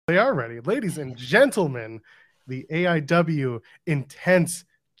They are ready. Ladies and gentlemen, the AIW Intense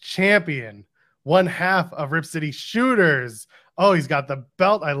Champion, one half of Rip City Shooters. Oh, he's got the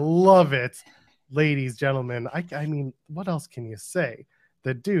belt. I love it. Ladies, gentlemen, I mean, what else can you say?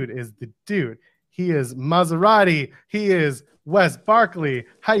 The dude is the dude. He is Maserati. He is Wes Barkley.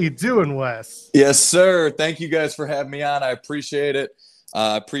 How you doing, Wes? Yes, sir. Thank you guys for having me on. I appreciate it.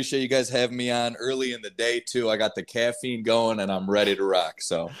 I appreciate you guys having me on early in the day, too. I got the caffeine going, and I'm ready to rock.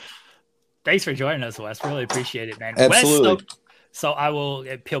 So, thanks for joining us, Wes. Really appreciate it, man. Absolutely. Wes, so I will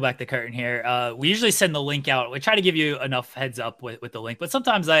peel back the curtain here. We usually send the link out. We try to give you enough heads up with the link, but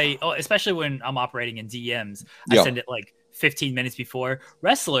sometimes especially when I'm operating in DMs, I send it like 15 minutes before.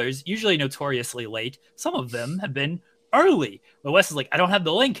 Wrestlers, usually notoriously late. Some of them have been early. But Wes is like, I don't have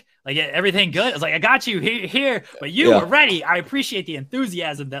the link. Like, everything good? I was like, I got you here. But you were ready. I appreciate the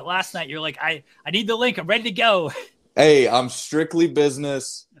enthusiasm that last night you're like, I need the link. I'm ready to go. Hey, I'm strictly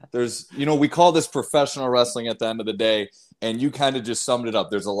business. There's, we call this professional wrestling at the end of the day. And you kind of just summed it up.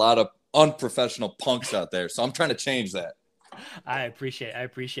 There's a lot of unprofessional punks out there. So I'm trying to change that. I appreciate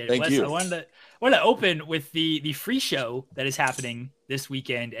it. Thank you. I wanted to open with the free show that is happening this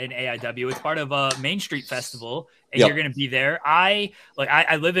weekend in AIW. It's part of a Main Street Festival, and you're going to be there. I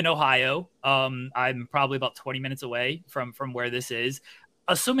live in Ohio. I'm probably about 20 minutes away from where this is.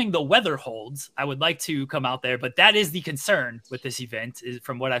 Assuming the weather holds, I would like to come out there, but that is the concern with this event. Is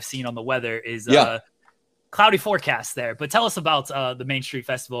from what I've seen on the weather is cloudy forecast there. But tell us about the Main Street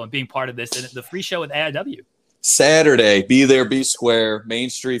Festival and being part of this and the free show with AIW. Saturday, be there, be square, Main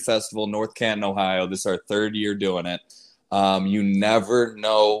Street Festival, North Canton, Ohio. This is our third year doing it. You never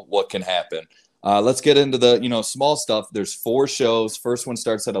know what can happen. Let's get into the, small stuff. There's 4 shows. First one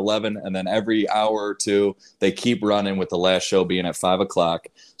starts at 11, and then every hour or two, they keep running with the last show being at 5 o'clock.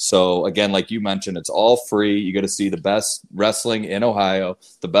 So, again, like you mentioned, it's all free. You get to see the best wrestling in Ohio,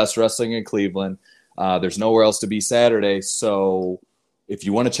 the best wrestling in Cleveland. There's nowhere else to be Saturday. So if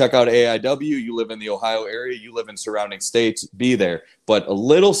you want to check out AIW, you live in the Ohio area, you live in surrounding states, be there. But a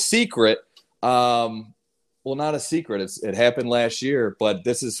little secret, well, not a secret. It happened last year, but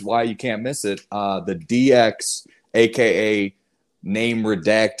this is why you can't miss it. The DX, a.k.a. name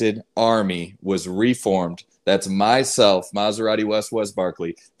redacted Army, was reformed. That's myself, Maserati Wes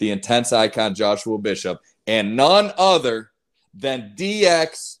Barkley, the Intense Icon Joshua Bishop, and none other than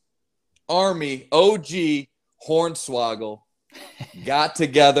DX Army OG Hornswoggle got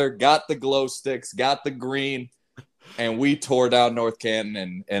together, got the glow sticks, got the green, and we tore down North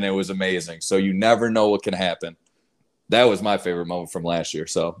Canton, and it was amazing. So you never know what can happen. That was my favorite moment from last year.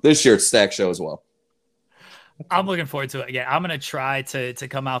 So this year it's Stack Show as well. I'm looking forward to it. Again, I'm going to try to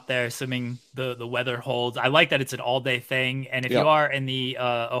come out there, assuming the weather holds. I like that it's an all-day thing. And if you are in the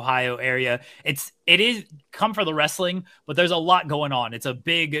Ohio area, it is come for the wrestling, but there's a lot going on. It's a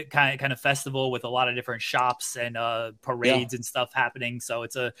big kind of festival with a lot of different shops and parades and stuff happening. So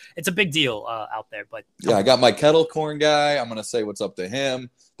it's a big deal out there. But I got my kettle corn guy. I'm going to say what's up to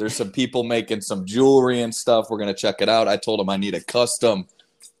him. There's some people making some jewelry and stuff. We're going to check it out. I told him I need a custom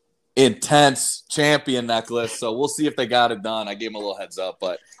Intense champion necklace, so we'll see if they got it done. I gave him a little heads up,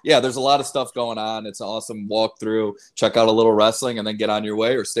 but there's a lot of stuff going on. It's an awesome walkthrough. Check out a little wrestling and then get on your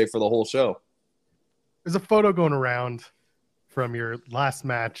way or stay for the whole show. There's a photo going around from your last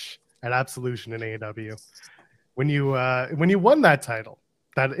match at Absolution in AEW when you won that title,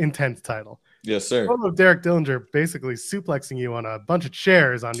 that Intense title. Yes, sir. Photo of Derek Dillinger basically suplexing you on a bunch of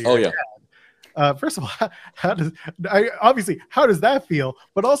chairs onto your head. First of all, how does that feel?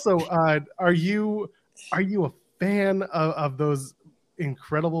 But also, are you a fan of those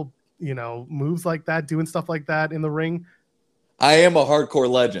incredible, moves like that, doing stuff like that in the ring? I am a hardcore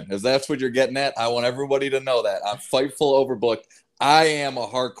legend, if that's what you're getting at. I want everybody to know that. I'm Fightful Overbooked. I am a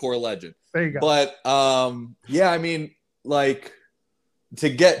hardcore legend. There you go. But I mean, like,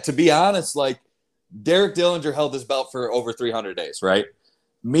 to be honest, like, Derek Dillinger held this belt for over 300 days, right?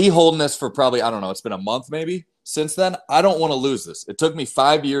 Me holding this for probably, I don't know, it's been a month maybe since then. I don't want to lose this. It took me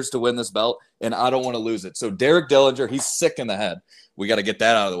 5 years to win this belt, and I don't want to lose it. So Derek Dillinger, he's sick in the head. We got to get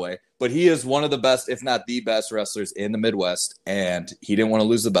that out of the way. But he is one of the best, if not the best wrestlers in the Midwest, and he didn't want to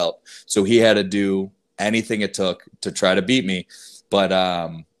lose the belt. So he had to do anything it took to try to beat me. But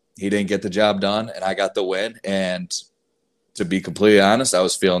he didn't get the job done, and I got the win. And to be completely honest, I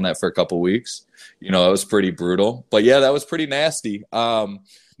was feeling that for a couple weeks. It was pretty brutal. But, that was pretty nasty.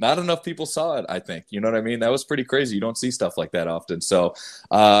 Not enough people saw it, I think. You know what I mean? That was pretty crazy. You don't see stuff like that often. So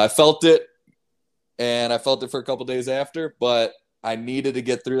I felt it, and I felt it for a couple days after. But I needed to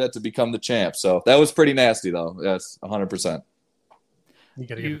get through that to become the champ. So that was pretty nasty, though. Yes, 100%.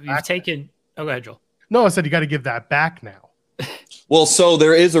 You've taken – oh, go ahead, Joel. No, I said you got to give that back now. Well, so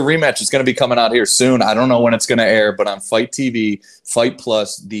there is a rematch. It's going to be coming out here soon. I don't know when it's going to air, but on Fight TV, Fight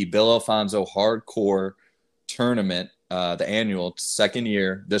Plus, the Bill Alfonso Hardcore Tournament, the annual second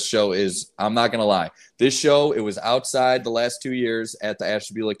year. This show is, I'm not going to lie. This show, it was outside the last 2 years at the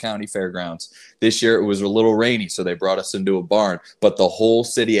Ashtabula County Fairgrounds. This year it was a little rainy, so they brought us into a barn. But the whole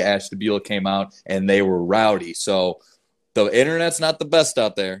city of Ashtabula came out, and they were rowdy. So the internet's not the best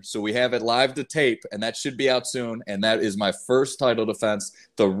out there, so we have it live to tape, and that should be out soon. And that is my first title defense,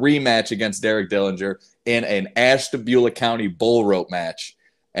 the rematch against Derek Dillinger in an Ashtabula County bull rope match.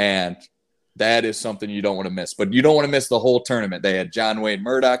 And that is something you don't want to miss. But you don't want to miss the whole tournament. They had John Wayne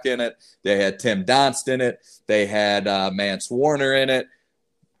Murdoch in it. They had Tim Donst in it. They had Mance Warner in it.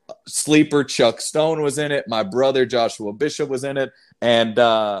 Sleeper Chuck Stone was in it. My brother Joshua Bishop was in it. And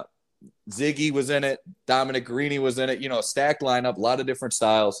Ziggy was in it. Dominic Guarini was in it. You know, a stacked lineup, a lot of different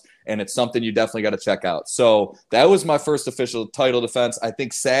styles, and it's something you definitely got to check out. So that was my first official title defense. I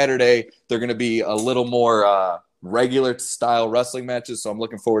think Saturday they're going to be a little more regular style wrestling matches, so I'm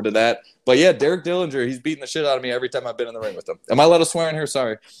looking forward to that. But yeah, Derek Dillinger, he's beating the shit out of me every time I've been in the ring with him. Am I allowed to swear in here?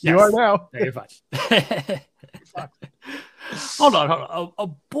 Sorry. You are now. No, you're fine. Hold on. A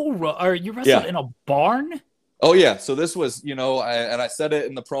bull rope? Are you wrestling in a barn? Oh, yeah. So this was, you know, I said it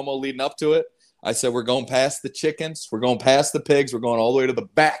in the promo leading up to it. I said, we're going past the chickens. We're going past the pigs. We're going all the way to the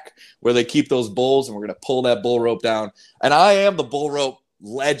back where they keep those bulls, and we're going to pull that bull rope down. And I am the bull rope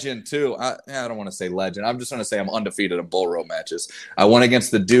legend, too. I don't want to say legend. I'm just going to say I'm undefeated in bull rope matches. I won against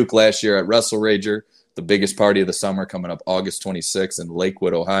the Duke last year at Wrestle Rager, the biggest party of the summer, coming up August 26th in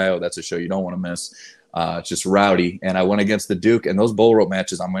Lakewood, Ohio. That's a show you don't want to miss. It's just rowdy. And I went against the Duke, and those bull rope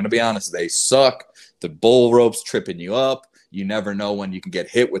matches, I'm going to be honest, they suck. The bull rope's tripping you up. You never know when you can get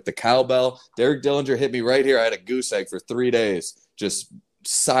hit with the cowbell. Derek Dillinger hit me right here. I had a goose egg for 3 days, just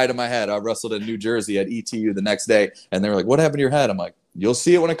side of my head. I wrestled in New Jersey at ETU the next day, and they were like, what happened to your head? I'm like, you'll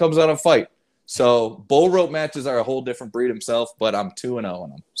see it when it comes out on Fight. So bull rope matches are a whole different breed himself, but I'm 2-0 on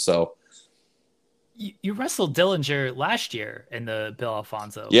them. So you wrestled Dillinger last year in the Bill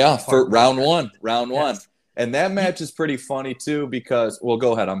Alfonso. Yeah, for round one. Yes. And that match is pretty funny too because, well,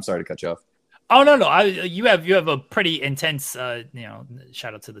 go ahead. I'm sorry to cut you off. Oh no! You have a pretty intense, shout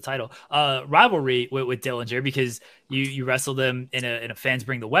out to the title, rivalry with Dillinger because you wrestled him in a fans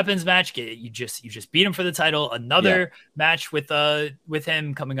bring the weapons match. You just beat him for the title. Another match with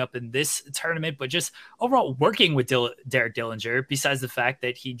him coming up in this tournament, but just overall working with Derek Dillinger. Besides the fact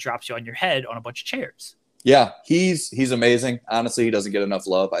that he drops you on your head on a bunch of chairs. Yeah, he's amazing. Honestly, he doesn't get enough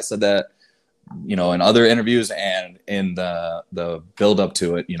love. I said that, you know, in other interviews and in the build up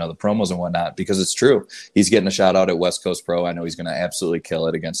to it, you know, the promos and whatnot, because it's true. He's getting a shout out at West Coast Pro. I know he's going to absolutely kill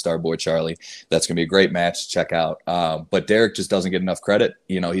it against Starboy Charlie. That's going to be a great match to check out. But Derek just doesn't get enough credit.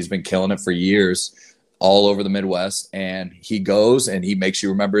 You know, he's been killing it for years all over the Midwest, and he goes and he makes you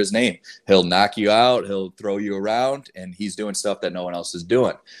remember his name. He'll knock you out. He'll throw you around, and he's doing stuff that no one else is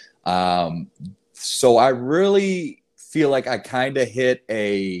doing. So I really feel like I kind of hit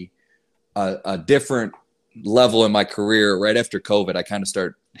a different level in my career right after COVID. I kind of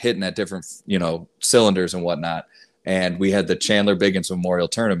start hitting at different, you know, cylinders and whatnot. And we had the Chandler Biggins Memorial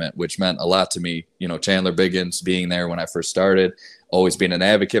Tournament, which meant a lot to me. You know, Chandler Biggins being there when I first started, always being an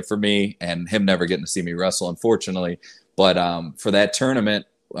advocate for me, and him never getting to see me wrestle, unfortunately. But for that tournament,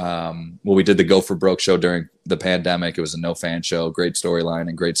 we did the Go for Broke show during the pandemic. It was a no fan show, great storyline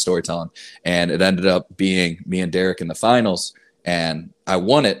and great storytelling. And it ended up being me and Derek in the finals. And I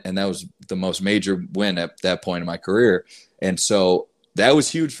won it, and that was the most major win at that point in my career. And so that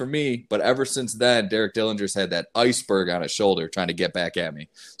was huge for me. But ever since then, Derek Dillinger's had that iceberg on his shoulder trying to get back at me.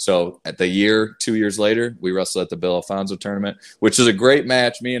 So at the 2 years later, we wrestled at the Bill Alfonso tournament, which is a great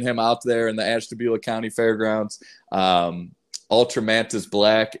match. Me and him out there in the Ashtabula County Fairgrounds. Ultra Mantis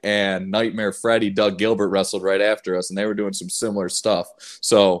Black and Nightmare Freddy, Doug Gilbert wrestled right after us, and they were doing some similar stuff.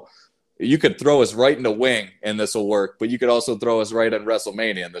 So you could throw us right in the wing and this will work, but you could also throw us right in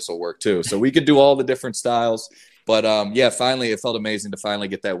WrestleMania and this will work too. So we could do all the different styles. But finally, it felt amazing to finally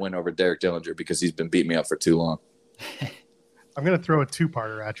get that win over Derek Dillinger because he's been beating me up for too long. I'm going to throw a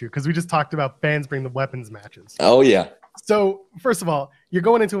two-parter at you because we just talked about fans bring the weapons matches. Oh, yeah. So first of all, you're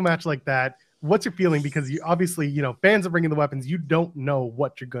going into a match like that. What's your feeling? Because you obviously, you know, fans are bringing the weapons. You don't know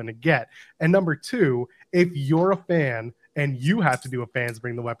what you're going to get. And number two, if you're a fan and you have to do a fans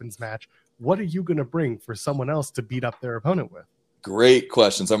bring the weapons match, what are you going to bring for someone else to beat up their opponent with? Great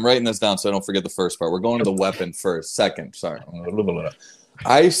questions. I'm writing this down so I don't forget the first part. We're going to the weapon first. Second, sorry.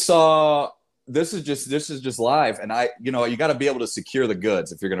 I saw this is just live, and you got to be able to secure the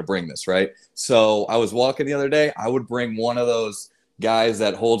goods if you're going to bring this, right? So I was walking the other day. I would bring one of those guys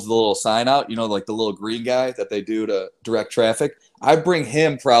that holds the little sign out, like the little green guy that they do to direct traffic. I bring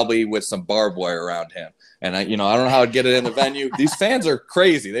him probably with some barbed wire around him. And I don't know how I'd get it in the venue. These fans are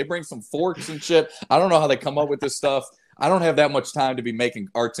crazy. They bring some forks and shit. I don't know how they come up with this stuff. I don't have that much time to be making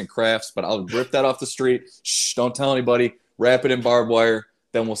arts and crafts, but I'll rip that off the street. Shh, don't tell anybody. Wrap it in barbed wire.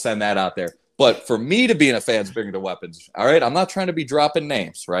 Then we'll send that out there. But for me to be in a Fans Bring the Weapons, all right, I'm not trying to be dropping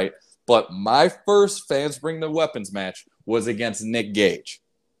names, right? But my first Fans Bring the Weapons match was against Nick Gage.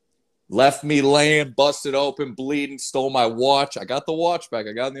 Left me laying, busted open, bleeding, stole my watch. I got the watch back.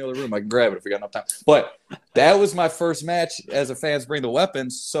 I got it in the other room. I can grab it if we got enough time. But that was my first match as a Fans Bring the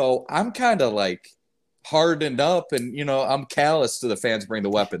Weapons. So I'm kind of like hardened up and, I'm callous to the Fans Bring the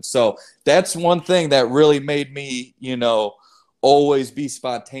Weapons. So that's one thing that really made me, always be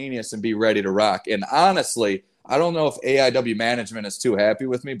spontaneous and be ready to rock. And honestly, I don't know if AIW management is too happy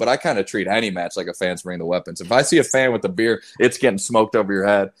with me, but I kind of treat any match like a Fans Bring the Weapons. If I see a fan with a beer, it's getting smoked over your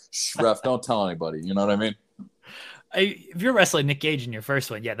head. Shh, ref, don't tell anybody. You know what I mean? If you're wrestling Nick Gage in your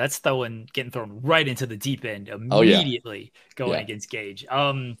first one, that's getting thrown right into the deep end immediately going against Gage.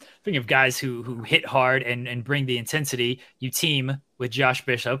 Thinking of guys who hit hard and bring the intensity, you team with Josh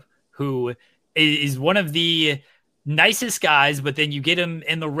Bishop, who is one of the nicest guys, but then you get him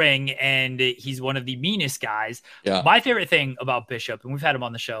in the ring and he's one of the meanest guys. Yeah. My favorite thing about Bishop, and we've had him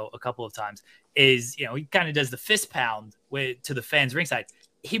on the show a couple of times, is, he kind of does the fist pound to the fans ringside.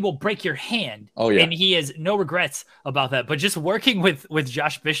 He will break your hand. Oh, yeah. And he has no regrets about that. But just working with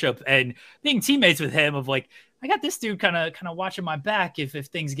Josh Bishop and being teammates with him of like, I got this dude kind of watching my back if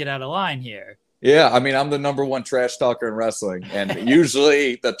things get out of line here. Yeah, I mean, I'm the number one trash talker in wrestling. And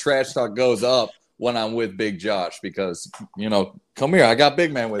usually the trash talk goes up when I'm with Big Josh because, come here, I got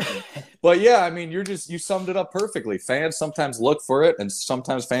Big Man with me. But yeah, I mean, you summed it up perfectly. Fans sometimes look for it, and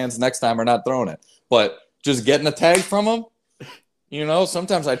sometimes fans next time are not throwing it. But just getting a tag from them,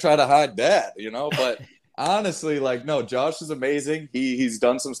 sometimes I try to hide that, but honestly, no, Josh is amazing. He's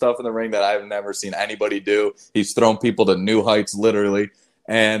done some stuff in the ring that I've never seen anybody do. He's thrown people to new heights, literally.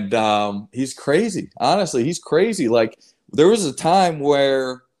 And he's crazy. Honestly, he's crazy. There was a time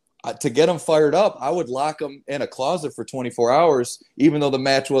where to get him fired up, I would lock him in a closet for 24 hours, even though the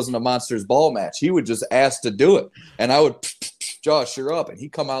match wasn't a Monsters Ball match. He would just ask to do it. And I would, Josh, you're up. And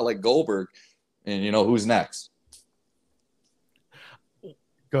he'd come out like Goldberg. And who's next?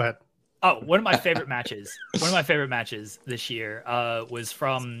 Go ahead. Oh, one of my favorite matches this year was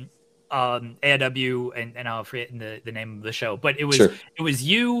from AIW, and I'll forget the name of the show. But it was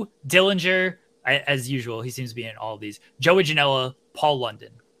you, Dillinger, as usual. He seems to be in all of these. Joey Janela, Paul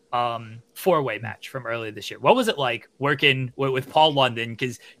London. 4-way match from earlier this year. What was it like working with Paul London?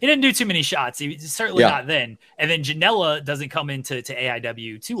 Because he didn't do too many shots. He's certainly not then. And then Janela doesn't come into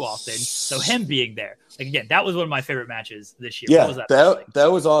AIW too often. So him being there, again, that was one of my favorite matches this year. Yeah, what was that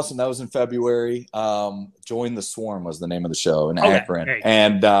was awesome. That was in February. Join the Swarm was the name of the show in Akron.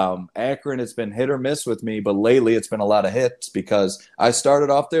 And Akron has been hit or miss with me, but lately it's been a lot of hits because I started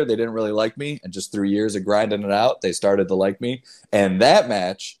off there. They didn't really like me. And just 3 years of grinding it out, they started to like me. And that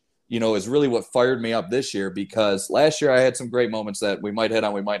match, is really what fired me up this year because last year I had some great moments that we might hit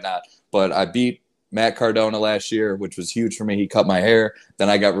on, we might not. But I beat Matt Cardona last year, which was huge for me. He cut my hair. Then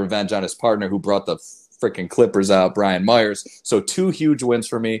I got revenge on his partner who brought the freaking Clippers out, Brian Myers. So 2 huge wins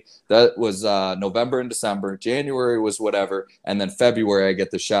for me. That was November and December. January was whatever. And then February I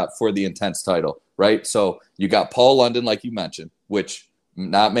get the shot for the Intense title, right? So you got Paul London, like you mentioned, which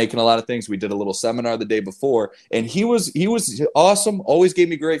not making a lot of things. We did a little seminar the day before, and he was awesome. Always gave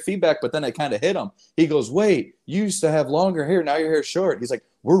me great feedback, but then I kind of hit him. He goes, "Wait, you used to have longer hair. Now your hair's short." He's like,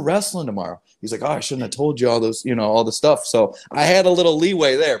 "We're wrestling tomorrow." He's like, "Oh, I shouldn't have told you all those, all the stuff." So I had a little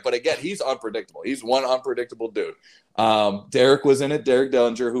leeway there, but again, he's unpredictable. He's one unpredictable dude. Derek was in it. Derek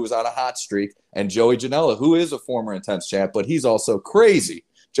Dillinger, who was on a hot streak, and Joey Janela, who is a former Intense champ, but he's also crazy.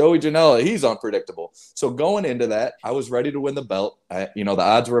 Joey Janela, he's unpredictable. So going into that, I was ready to win the belt. The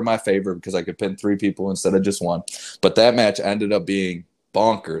odds were in my favor because I could pin 3 people instead of just 1. But that match ended up being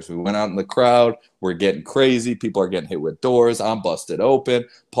bonkers. We went out in the crowd. We're getting crazy. People are getting hit with doors. I'm busted open.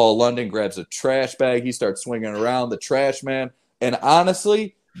 Paul London grabs a trash bag. He starts swinging around the trash man. And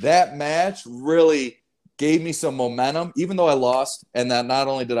honestly, that match really gave me some momentum, even though I lost. And that not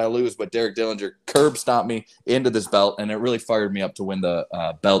only did I lose, but Derek Dillinger curb stomped me into this belt, and it really fired me up to win the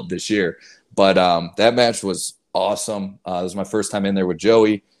belt this year. But that match was awesome. It was my first time in there with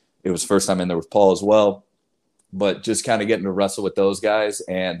Joey. It was first time in there with Paul as well. But just kind of getting to wrestle with those guys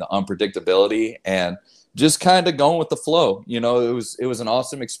and the unpredictability and just kind of going with the flow. It was an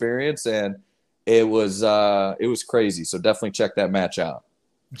awesome experience, and it was crazy. So definitely check that match out.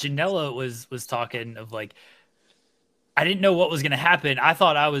 Janela was talking of I didn't know what was going to happen. I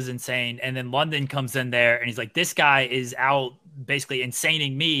thought I was insane. And then London comes in there and he's like, this guy is out basically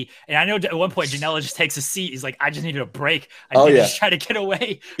insaning me. And I know at one point Janela just takes a seat. He's like, I just needed a break. I needed to try to get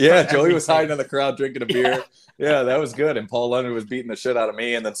away. Yeah, Joey was hiding in the crowd drinking a beer. Yeah, that was good. And Paul London was beating the shit out of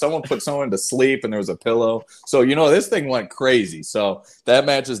me. And then someone put someone to sleep and there was a pillow. So, this thing went crazy. So that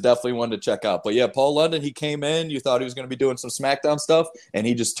match is definitely one to check out. But yeah, Paul London, he came in. You thought he was going to be doing some SmackDown stuff. And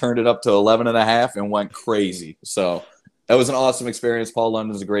he just turned it up to 11.5 and went crazy. So that was an awesome experience. Paul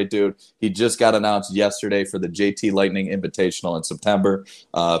London's a great dude. He just got announced yesterday for the JT Lightning Invitational in September.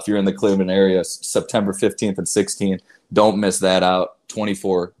 If you're in the Cleveland area, September 15th and 16th, don't miss that out.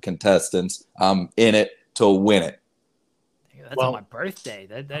 24 contestants. I'm in it to win it. That's on my birthday.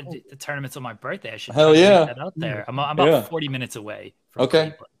 The tournament's on my birthday. I should that out there. I'm about 40 minutes away from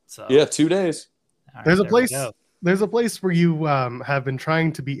Cleveland, so. Yeah, 2 days. Right, there's a place where you have been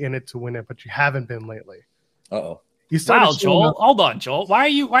trying to be in it to win it, but you haven't been lately. Uh-oh. Wow, Joel. Hold on, Joel. Why are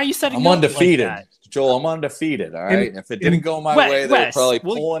you setting I'm undefeated. Like that? Joel, I'm undefeated. All right. If it didn't go my way, they were probably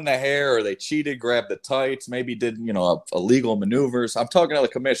pulling the hair or they cheated, grabbed the tights, maybe did, illegal maneuvers. I'm talking to the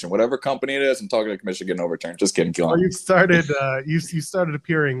commission. Whatever company it is, I'm talking to the commission getting overturned. Just kidding. Kill you started you started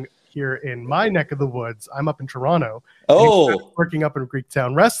appearing here in my neck of the woods. I'm up in Toronto. Working up in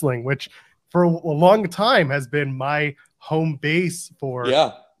Greektown Wrestling, which for a long time has been my home base for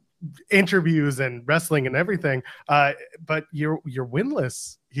interviews and wrestling and everything. But you're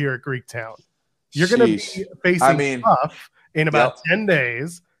winless here at Greektown. You're going to be facing Puff in about 10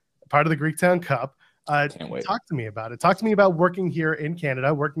 days, part of the Greektown Cup. Can't wait. Talk to me about it. Talk to me about working here in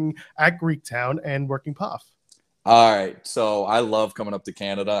Canada, working at Greektown, and working Puff. All right. So I love coming up to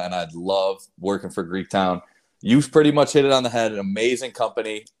Canada, and I love working for Greektown. You've pretty much hit it on the head. An amazing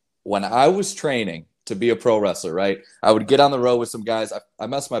company. When I was training to be a pro wrestler, right, I would get on the road with some guys. I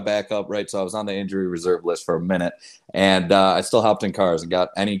messed my back up, right, so I was on the injury reserve list for a minute, and I still hopped in cars and got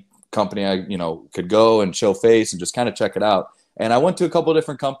any company I could go and show face and just kind of check it out. And I went to a couple of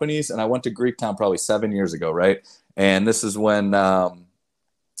different companies, and I went to Greektown probably 7 years ago, right? And this is when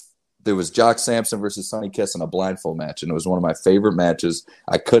there was Jock Sampson versus Sonny Kiss in a blindfold match, and it was one of my favorite matches.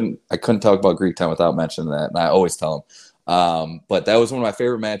 I couldn't talk about Greektown without mentioning that, and I always tell them. But that was one of my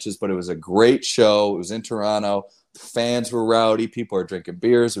favorite matches, but it was a great show. It was in Toronto. The fans were rowdy. People were drinking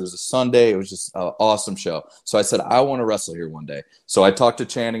beers. It was a Sunday. It was just an awesome show. So I said, I want to wrestle here one day. So I talked to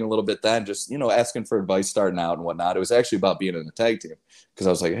Channing a little bit then, just, asking for advice starting out and whatnot. It was actually about being in a tag team because I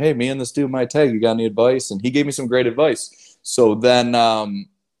was like, hey, me and this dude might tag. You got any advice? And he gave me some great advice. So then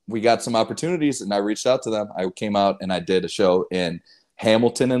we got some opportunities, and I reached out to them. I came out and I did a show in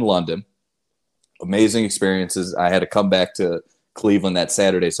Hamilton and London. Amazing experiences. I had to come back to Cleveland that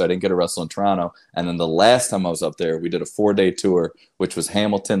Saturday, so I didn't get to wrestle in Toronto. And then the last time I was up there, we did a 4-day tour, which was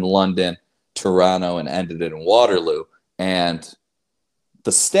Hamilton, London, Toronto, and ended it in Waterloo. And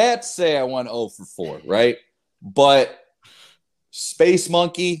the stats say I went 0 for 4, right? But Space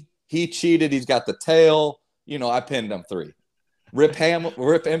Monkey, he cheated. He's got the tail. I pinned him 3. Rip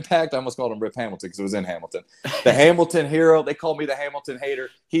Impact, I almost called him Rip Hamilton because it was in Hamilton. The Hamilton Hero, they called me the Hamilton Hater.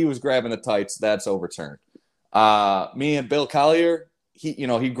 He was grabbing the tights. That's overturned. Me and Bill Collier,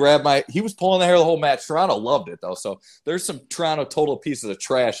 he grabbed he was pulling the hair the whole match. Toronto loved it though. So there's some Toronto total pieces of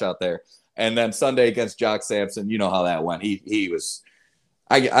trash out there. And then Sunday against Jock Sampson, you know how that went. He was,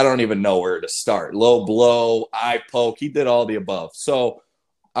 I don't even know where to start. Low blow, eye poke. He did all the above. So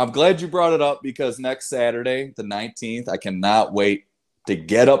I'm glad you brought it up because next Saturday, the 19th, I cannot wait to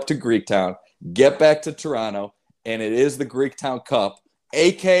get up to Greektown, get back to Toronto, and it is the Greektown Cup,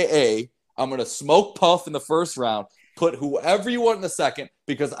 a.k.a. I'm going to smoke Puff in the first round, put whoever you want in the second,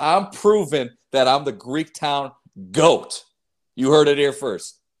 because I'm proving that I'm the Greektown GOAT. You heard it here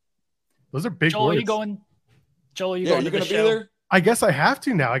first. Those are big Joel, words. Joel, you going to the show? Be there? I guess I have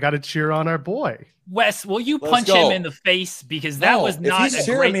to now. I got to cheer on our boy. Wes, will you punch him in the face? Because that was not a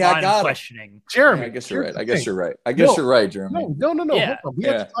great line of questioning. Jeremy. Yeah, I guess you're right, Jeremy. No. Yeah. Hold on. We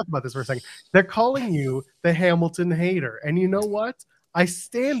have to talk about this for a second. They're calling you the Hamilton Hater. And you know what? I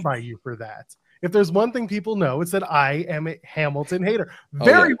stand by you for that. If there's one thing people know, it's that I am a Hamilton Hater.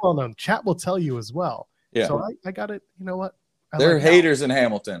 Very well known. Chat will tell you as well. Yeah. So I got it. You know what? They're haters in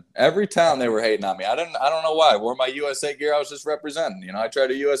Hamilton. Every time they were hating on me. I don't know why. I wore my USA gear. I was just representing. I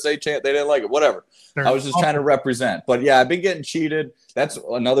tried a USA chant. They didn't like it. Whatever. I was just trying to represent. But yeah, I've been getting cheated. That's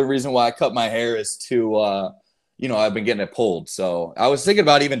another reason why I cut my hair is to, I've been getting it pulled. So I was thinking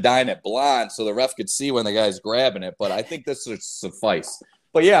about even dyeing it blonde so the ref could see when the guy's grabbing it. But I think this should suffice.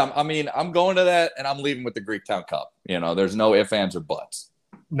 But yeah, I'm going to that and I'm leaving with the Greektown Cup. There's no ifs, ands, or buts.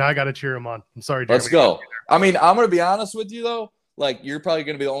 Now I got to cheer him on. I'm sorry, Jeremy. Let's go. I'm going to be honest with you, though. like you're probably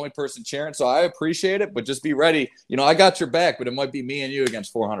going to be the only person cheering. So I appreciate it, but just be ready. You know, I got your back, but it might be me and you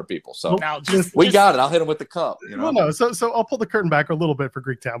against 400 people. So now we got it. I'll hit him with the cup. You know? Well, no. So I'll pull the curtain back a little bit for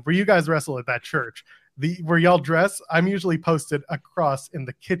Greektown. Where you guys wrestle at that church, where y'all dress, I'm usually posted across in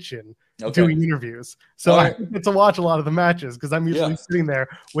the kitchen doing interviews. So I get to watch a lot of the matches because I'm usually sitting there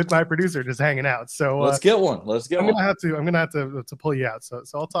with my producer just hanging out. So let's get one. I'm gonna have to pull you out. So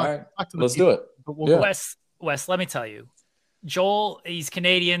I'll talk to the let's do it. Wes, let me tell you. Joel, he's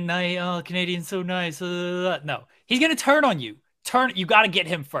Canadian. Canadian's so nice. No, he's gonna turn on you. You got to get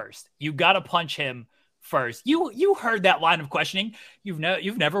him first. You got to punch him first. You heard that line of questioning. You've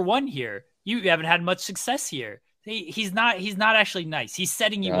never won here. You haven't had much success here. He's not actually nice. He's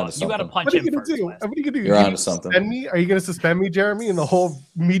setting you up. You got to punch him first. What are you gonna do? You're onto something. Are you gonna suspend me, Jeremy? And the whole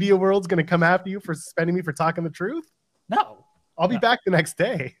media world's gonna come after you for suspending me for talking the truth? No, I'll be back the next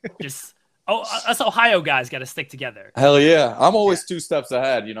day. Us Ohio guys got to stick together. Hell yeah. I'm always 2 steps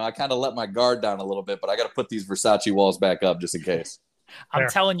ahead. You know, I kind of let my guard down a little bit, but I got to put these Versace walls back up just in case. I'm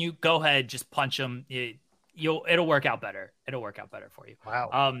telling you, go ahead, just punch him. It'll work out better. It'll work out better for you.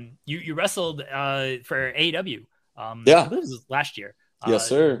 Wow. You wrestled for AIW. I believe it was last year. Yes,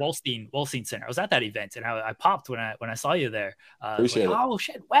 sir. Wolstein Center. I was at that event and I popped when I saw you there. Appreciate it. Oh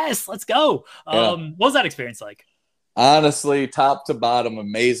shit, Wes, let's go. What was that experience like? Honestly, top to bottom,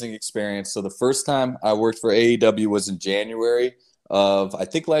 amazing experience. So the first time I worked for AEW was in January of, I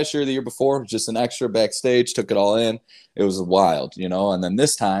think last year or the year before, just an extra backstage, took it all in. It was wild, you know. And then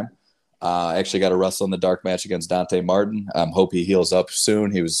this time, I actually got to wrestle in the dark match against Dante Martin. Hope he heals up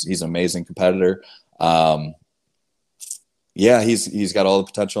soon. He's an amazing competitor. He's got all the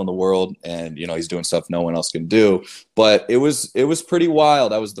potential in the world, and you know he's doing stuff no one else can do. But it was pretty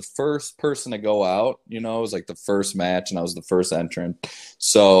wild. I was the first person to go out. You know, it was like the first match, and I was the first entrant.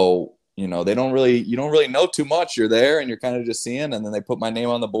 So you know you don't really know too much. You're there, and you're kind of just seeing. And then they put my name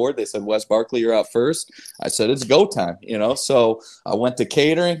on the board. They said, "Wes Barkley, you're out first." I said, "It's go time." You know, so I went to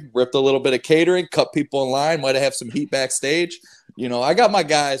catering, ripped a little bit of catering, cut people in line, might have some heat backstage. You know, I got my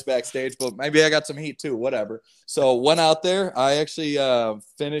guys backstage, but maybe I got some heat too, whatever. So went out there. I actually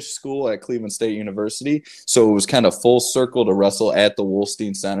finished school at Cleveland State University. So it was kind of full circle to wrestle at the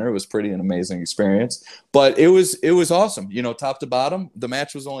Wolstein Center. It was an amazing experience, but it was awesome. You know, top to bottom, the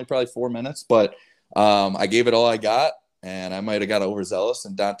match was only probably 4 minutes, but I gave it all I got. And I might have got overzealous,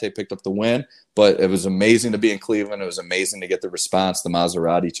 and Dante picked up the win. But it was amazing to be in Cleveland. It was amazing to get the response, the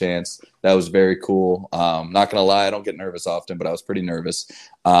Maserati chants. That was very cool. Not going to lie, I don't get nervous often, but I was pretty nervous.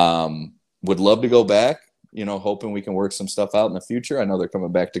 Would love to go back, you know, hoping we can work some stuff out in the future. I know they're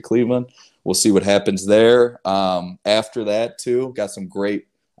coming back to Cleveland. We'll see what happens there. After that, too, got some great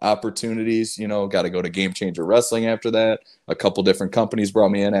opportunities, you know, got to go to Game Changer Wrestling after that. A couple different companies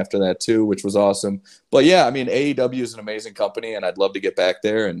brought me in after that too, which was awesome. But yeah, I mean, AEW is an amazing company and I'd love to get back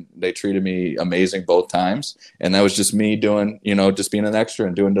there, and they treated me amazing both times. And that was just me doing, you know, just being an extra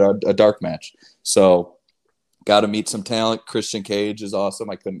and doing a dark match. So got to meet some talent. Christian Cage is awesome.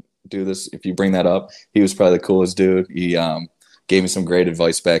 I couldn't do this if you bring that up. He was probably the coolest dude. He gave me some great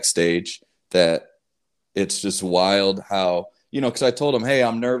advice backstage that it's just wild how, you know, because I told him, hey,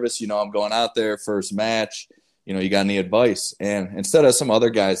 I'm nervous. You know, I'm going out there, first match. You know, you got any advice? And instead of some other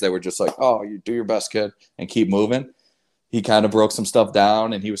guys that were just like, oh, you do your best, kid, and keep moving, he kind of broke some stuff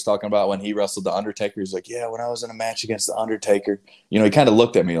down. And he was talking about when he wrestled The Undertaker. He's like, yeah, when I was in a match against The Undertaker, you know, he kind of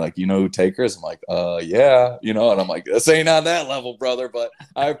looked at me like, you know who Taker is? I'm like, yeah, you know, and I'm like, this ain't on that level, brother, but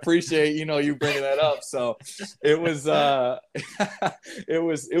I appreciate, you know, you bringing that up. So it was, it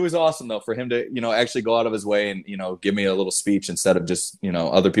was awesome though, for him to, you know, actually go out of his way and, you know, give me a little speech instead of just, you know,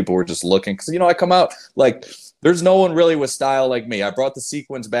 other people were just looking. Cause you know, I come out like, there's no one really with style like me. I brought the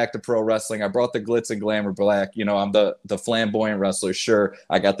sequins back to pro wrestling. I brought the glitz and glamour black. You know, I'm the flamboyant wrestler. Sure,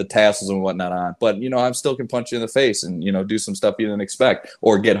 I got the tassels and whatnot on, but you know, I'm still can punch you in the face and you know do some stuff you didn't expect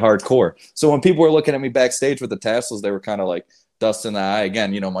or get hardcore. So when people were looking at me backstage with the tassels, they were kind of like dust in the eye.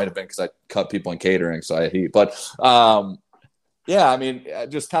 Again, you know, might have been because I cut people in catering, so I had heat. But yeah, I mean,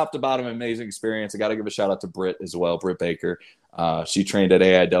 just top to bottom, amazing experience. I got to give a shout out to Britt as well, Britt Baker. She trained at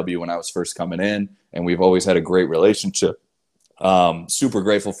AIW when I was first coming in, and we've always had a great relationship. Super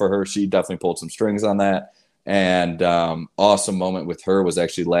grateful for her. She definitely pulled some strings on that. And awesome moment with her was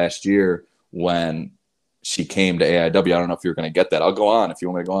actually last year when she came to AIW. I don't know if you're going to get that. I'll go on if you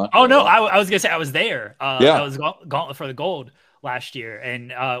want me to go on. Oh, no, I was going to say I was there. I was Gauntlet for the Gold last year.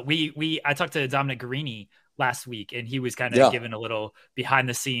 And I talked to Dominic Guarini last week, and he was kind of giving a little behind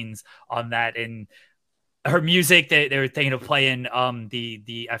the scenes on that. And her music. They were thinking of playing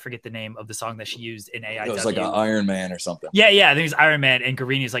the I forget the name of the song that she used in AIW. It was like an Iron Man or something. Yeah, I think it's Iron Man. And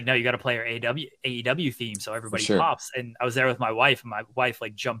Garini's like, no, you got to play her AEW theme, so everybody pops. And I was there with my wife, and my wife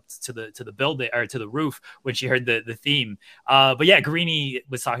like jumped to the building or to the roof when she heard the theme. But yeah, Garini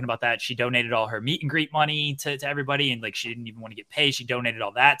was talking about that. She donated all her meet and greet money to everybody, and like she didn't even want to get paid. She donated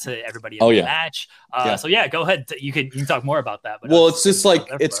all that to everybody in the match. So yeah, go ahead. You can talk more about that. But well, it's just like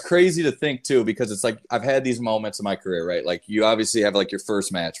it's crazy to think too, because it's like I've had these moments in my career, right? Like you obviously have like your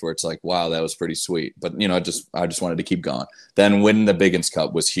first match where it's like, wow, that was pretty sweet, but I just wanted to keep going. Then winning the Biggins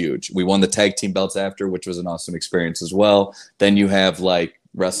Cup was huge. We won the tag team belts after, which was an awesome experience as well. Then you have like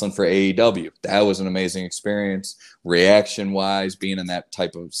wrestling for AEW. That was an amazing experience, reaction wise, being in that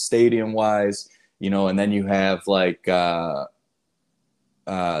type of stadium wise, and then you have like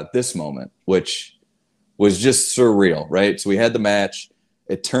this moment, which was just surreal, right? So we had the match.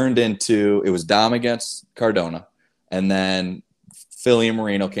 It turned into, it was Dom against Cardona. And then Philly and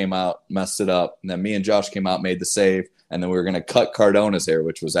Marino came out, messed it up. And then me and Josh came out, made the save. And then we were going to cut Cardona's hair,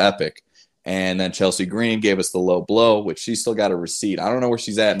 which was epic. And then Chelsea Green gave us the low blow, which she still got a receipt. I don't know where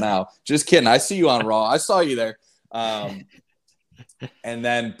she's at now. Just kidding. I see you on Raw. I saw you there. And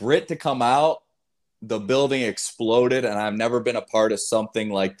then Britt to come out, the building exploded. And I've never been a part of something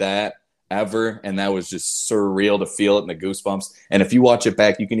like that ever, and that was just surreal to feel it in the goosebumps. And if you watch it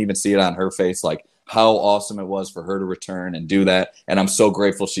back, you can even see it on her face, like how awesome it was for her to return and do that. And I'm so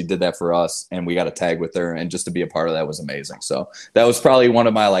grateful she did that for us, and we got a tag with her, and just to be a part of that was amazing. So that was probably one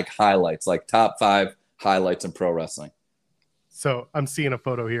of my like highlights, like top 5 highlights in pro wrestling. So I'm seeing a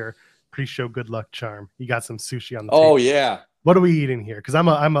photo here, pre-show good luck charm. You got some sushi on the table. Yeah, what are we eating here? Because I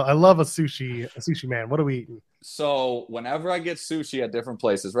love a sushi man. What are we eating? So whenever I get sushi at different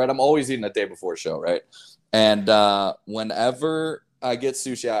places, right, I'm always eating the day before show, right? And whenever I get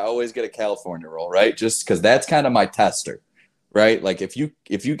sushi, I always get a California roll, right? Just because that's kind of my tester, right? Like if you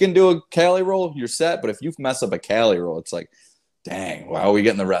can do a Cali roll, you're set. But if you mess up a Cali roll, it's like, dang, why are we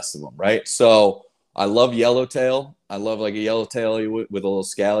getting the rest of them, right? So I love yellowtail. I love like a yellowtail with a little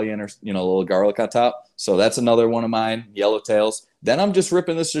scallion or a little garlic on top. So that's another one of mine, yellowtails. Then I'm just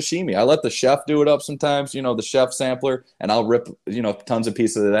ripping the sashimi. I let the chef do it up sometimes, the chef sampler, and I'll rip, tons of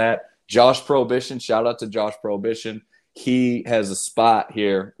pieces of that. Josh Prohibition, shout out to Josh Prohibition. He has a spot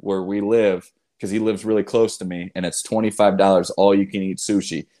here where we live because he lives really close to me, and it's $25 all you can eat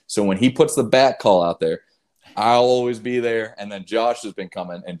sushi. So when he puts the bat call out there, I'll always be there. And then Josh has been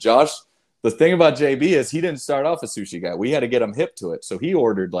coming. And Josh, the thing about JB is he didn't start off a sushi guy. We had to get him hip to it. So he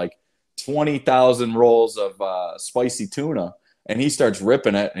ordered like 20,000 rolls of spicy tuna. And he starts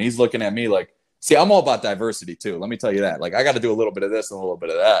ripping it, and he's looking at me like, see, I'm all about diversity too. Let me tell you that. Like, I got to do a little bit of this and a little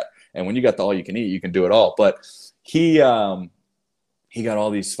bit of that. And when you got the all you can eat, you can do it all. But he got all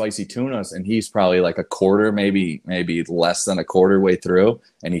these spicy tunas, and he's probably like a quarter, maybe less than a quarter way through.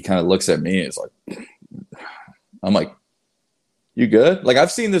 And he kind of looks at me. And it's like, I'm like, you good? Like,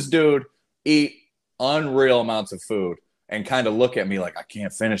 I've seen this dude eat unreal amounts of food and kind of look at me like, I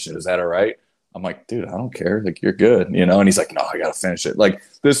can't finish it. Is that all right? I'm like, dude, I don't care. Like, you're good, And he's like, no, I got to finish it. Like,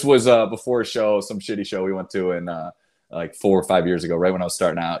 this was before a show, some shitty show we went to in like 4 or 5 years ago, right when I was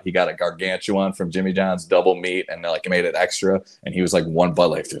starting out. He got a gargantuan from Jimmy John's, double meat, and like made it extra. And he was like one Bud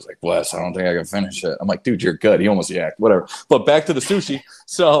Light. He was like, Wes, I don't think I can finish it. I'm like, dude, you're good. He almost yacked, whatever. But back to the sushi.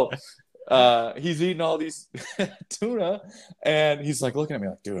 So he's eating all these tuna, and he's like looking at me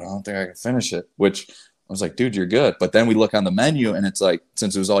like, dude, I don't think I can finish it, which I was like, dude, you're good. But then we look on the menu, and it's like,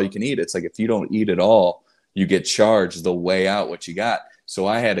 since it was all you can eat, it's like if you don't eat it all, you get charged the way out what you got. So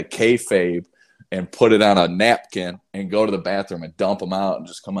I had a kayfabe and put it on a napkin and go to the bathroom and dump them out and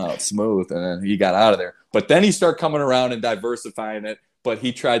just come out smooth. And then he got out of there. But then he started coming around and diversifying it. But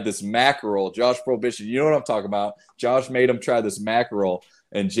he tried this mackerel. Josh Prohibition, you know what I'm talking about. Josh made him try this mackerel,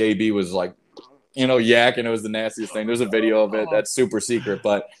 and JB was like, yak, and it was the nastiest thing. There's a video of it that's super secret,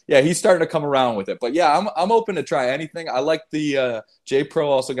 but yeah, he's starting to come around with it. But yeah, I'm open to try anything. I like the J Pro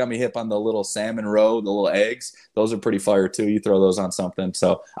also got me hip on the little salmon roe, the little eggs. Those are pretty fire too. You throw those on something.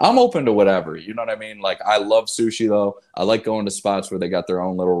 So I'm open to whatever. You know what I mean? Like, I love sushi though. I like going to spots where they got their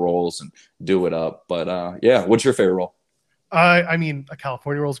own little rolls and do it up. But yeah, what's your favorite roll? I mean, a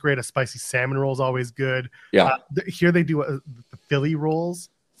California roll is great. A spicy salmon roll is always good. Yeah. Here they do the Philly rolls.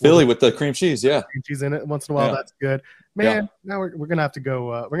 Philly with the cream cheese, yeah. Cream cheese in it once in a while, yeah. That's good. Man, now we're going to have to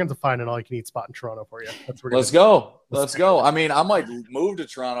go. We're going to find an all-you-can-eat spot in Toronto for you. That's where Let's go. I mean, I might move to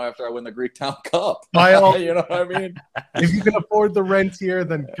Toronto after I win the Greektown Cup. You know what I mean? If you can afford the rent here,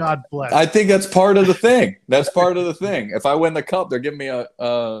 then God bless. I think that's part of the thing. If I win the Cup, they're giving me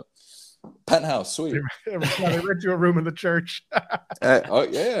a Penthouse, sweet. They rent you a room in the church. Oh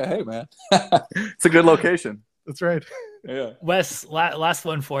yeah, hey man, it's a good location. That's right. Yeah. Wes, last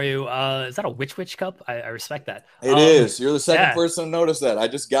one for you. Is that a Witch cup? I respect that. It is. You're the second person to notice that. I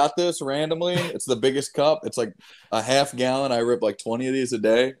just got this randomly. It's the biggest cup. It's like a half gallon. I rip like 20 of these a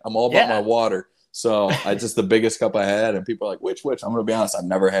day. I'm all about my water. So I just the biggest cup I had, and people are like, Witch. I'm going to be honest. I've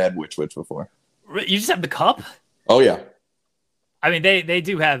never had Witch before. You just have the cup? Oh, yeah. I mean, they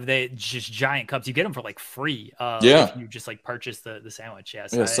do have just giant cups. You get them for like free. If you just like purchase the sandwich.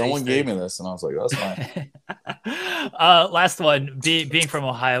 Yes. Yeah. Someone gave me this, and I was like, that's fine. Last one. Being from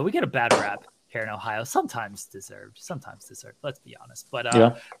Ohio, we get a bad rap here in Ohio. Sometimes deserved. Let's be honest. But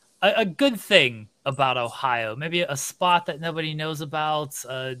a good thing about Ohio, maybe a spot that nobody knows about.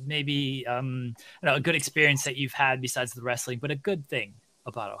 Maybe a good experience that you've had besides the wrestling, but a good thing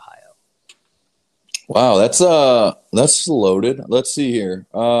about Ohio. Wow, that's loaded. Let's see here.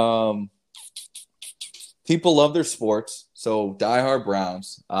 People love their sports, so diehard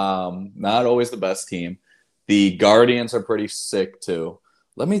Browns. Not always the best team. The Guardians are pretty sick too.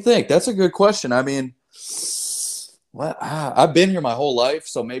 Let me think. That's a good question. I mean, I've been here my whole life,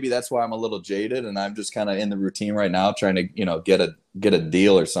 so maybe that's why I'm a little jaded, and I'm just kind of in the routine right now, trying to get a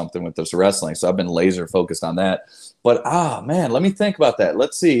deal or something with this wrestling. So I've been laser focused on that. But man, let me think about that.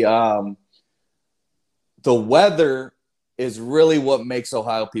 Let's see. The weather is really what makes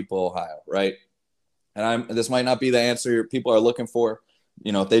Ohio people Ohio, right? And this might not be the answer people are looking for.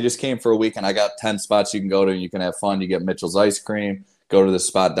 If they just came for a week and I got 10 spots you can go to and you can have fun. You get Mitchell's ice cream, go to the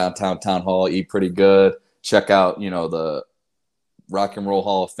spot downtown Town Hall, eat pretty good, check out, the Rock and Roll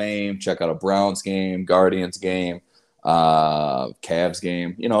Hall of Fame, check out a Browns game, Guardians game, Cavs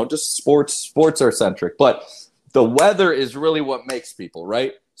game, just sports are centric. But the weather is really what makes people,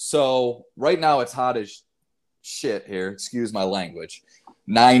 right? So right now it's hot as shit here, excuse my language,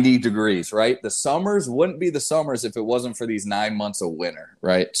 90 degrees, right? The summers wouldn't be the summers if it wasn't for these 9 months of winter,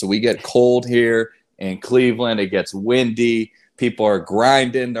 right? So we get cold here in Cleveland. It gets windy. People are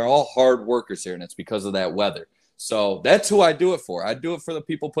grinding. They're all hard workers here, and it's because of that weather. So that's who I do it for. I do it for the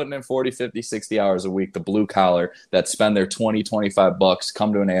people putting in 40, 50, 60 hours a week, the blue collar that spend their 20, 25 bucks,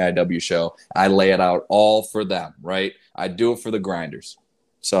 come to an AIW show. I lay it out all for them, right? I do it for the grinders.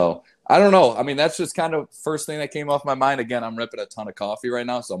 So I don't know. I mean, that's just kind of first thing that came off my mind. Again, I'm ripping a ton of coffee right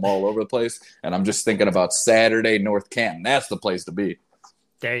now, so I'm all over the place. And I'm just thinking about Saturday, North Canton. That's the place to be.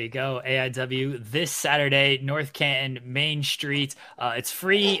 There you go. AIW this Saturday, North Canton, Main Street. It's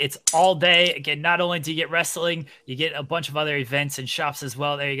free. It's all day. Again, not only do you get wrestling, you get a bunch of other events and shops as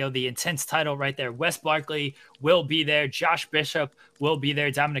well. There you go. The Intense title right there. Wes Barkley will be there. Josh Bishop will be there.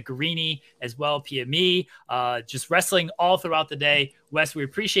 Dominic Guarini as well. PME. Just wrestling all throughout the day. Wes, we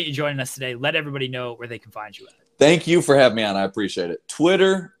appreciate you joining us today. Let everybody know where they can find you at. Thank you for having me on. I appreciate it.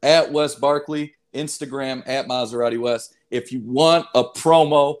 Twitter at Wes Barkley. Instagram at Maserati West. If you want a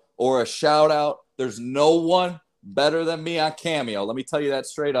promo or a shout out, there's no one better than me on Cameo. Let me tell you that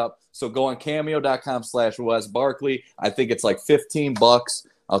straight up. So go on cameo.com/Wes Barkley. I think it's like $15.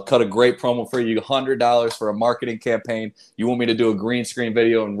 I'll cut a great promo for you, $100 for a marketing campaign. You want me to do a green screen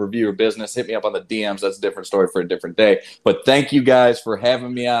video and review your business, hit me up on the DMs. That's a different story for a different day. But thank you guys for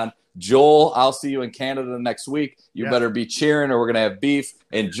having me on. Joel, I'll see you in Canada next week. You better be cheering or we're going to have beef.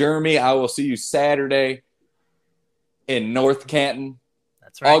 And Jeremy, I will see you Saturday in North Canton.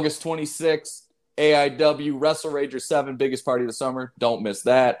 That's right. August 26th, AIW Wrestle Rager 7, biggest party of the summer. Don't miss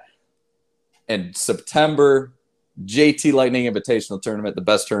that. And September, JT Lightning Invitational Tournament, the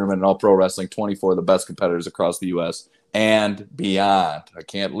best tournament in all pro wrestling, 24 of the best competitors across the U.S. and beyond. I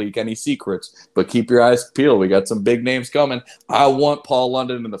can't leak any secrets, but keep your eyes peeled. We got some big names coming. I want Paul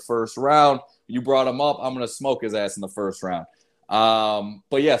London in the first round. You brought him up. I'm going to smoke his ass in the first round.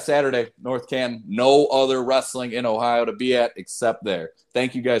 But yeah, Saturday, North Canton, no other wrestling in Ohio to be at except there.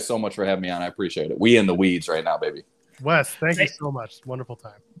 Thank you guys so much for having me on. I appreciate it. We in the weeds right now, baby. Wes, thank you so much. Wonderful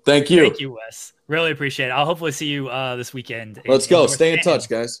time. Thank you. Thank you, Wes. Really appreciate it. I'll hopefully see you this weekend. Let's go. Stay in touch,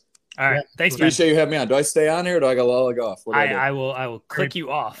 guys. All right. Thanks, man. Appreciate you having me on. Do I stay on here or do I go log off? I will click you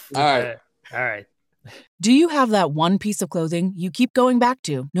off. All right. All right. Do you have that one piece of clothing you keep going back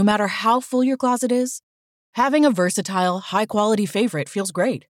to, no matter how full your closet is? Having a versatile, high-quality favorite feels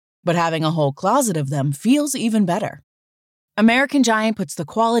great, but having a whole closet of them feels even better. American Giant puts the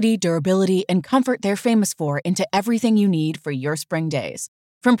quality, durability, and comfort they're famous for into everything you need for your spring days.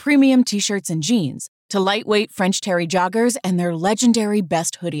 From premium t-shirts and jeans to lightweight French terry joggers and their legendary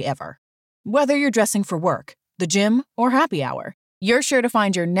best hoodie ever. Whether you're dressing for work, the gym, or happy hour, you're sure to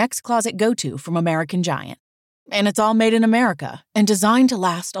find your next closet go-to from American Giant. And it's all made in America and designed to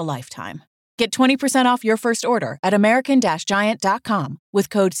last a lifetime. Get 20% off your first order at American-Giant.com with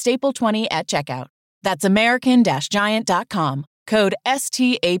code STAPLE20 at checkout. That's American-Giant.com, code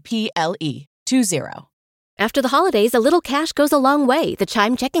STAPLE20. After the holidays, a little cash goes a long way. The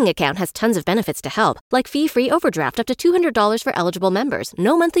Chime checking account has tons of benefits to help, like fee-free overdraft up to $200 for eligible members,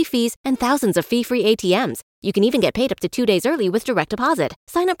 no monthly fees, and thousands of fee-free ATMs. You can even get paid up to 2 days early with direct deposit.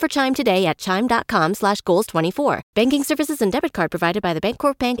 Sign up for Chime today at chime.com/goals24. Banking services and debit card provided by the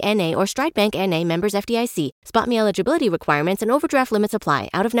Bancorp Bank N.A. or Stride Bank N.A. members FDIC. Spot me eligibility requirements and overdraft limits apply.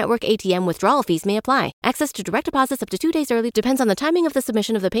 Out-of-network ATM withdrawal fees may apply. Access to direct deposits up to 2 days early depends on the timing of the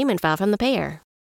submission of the payment file from the payer.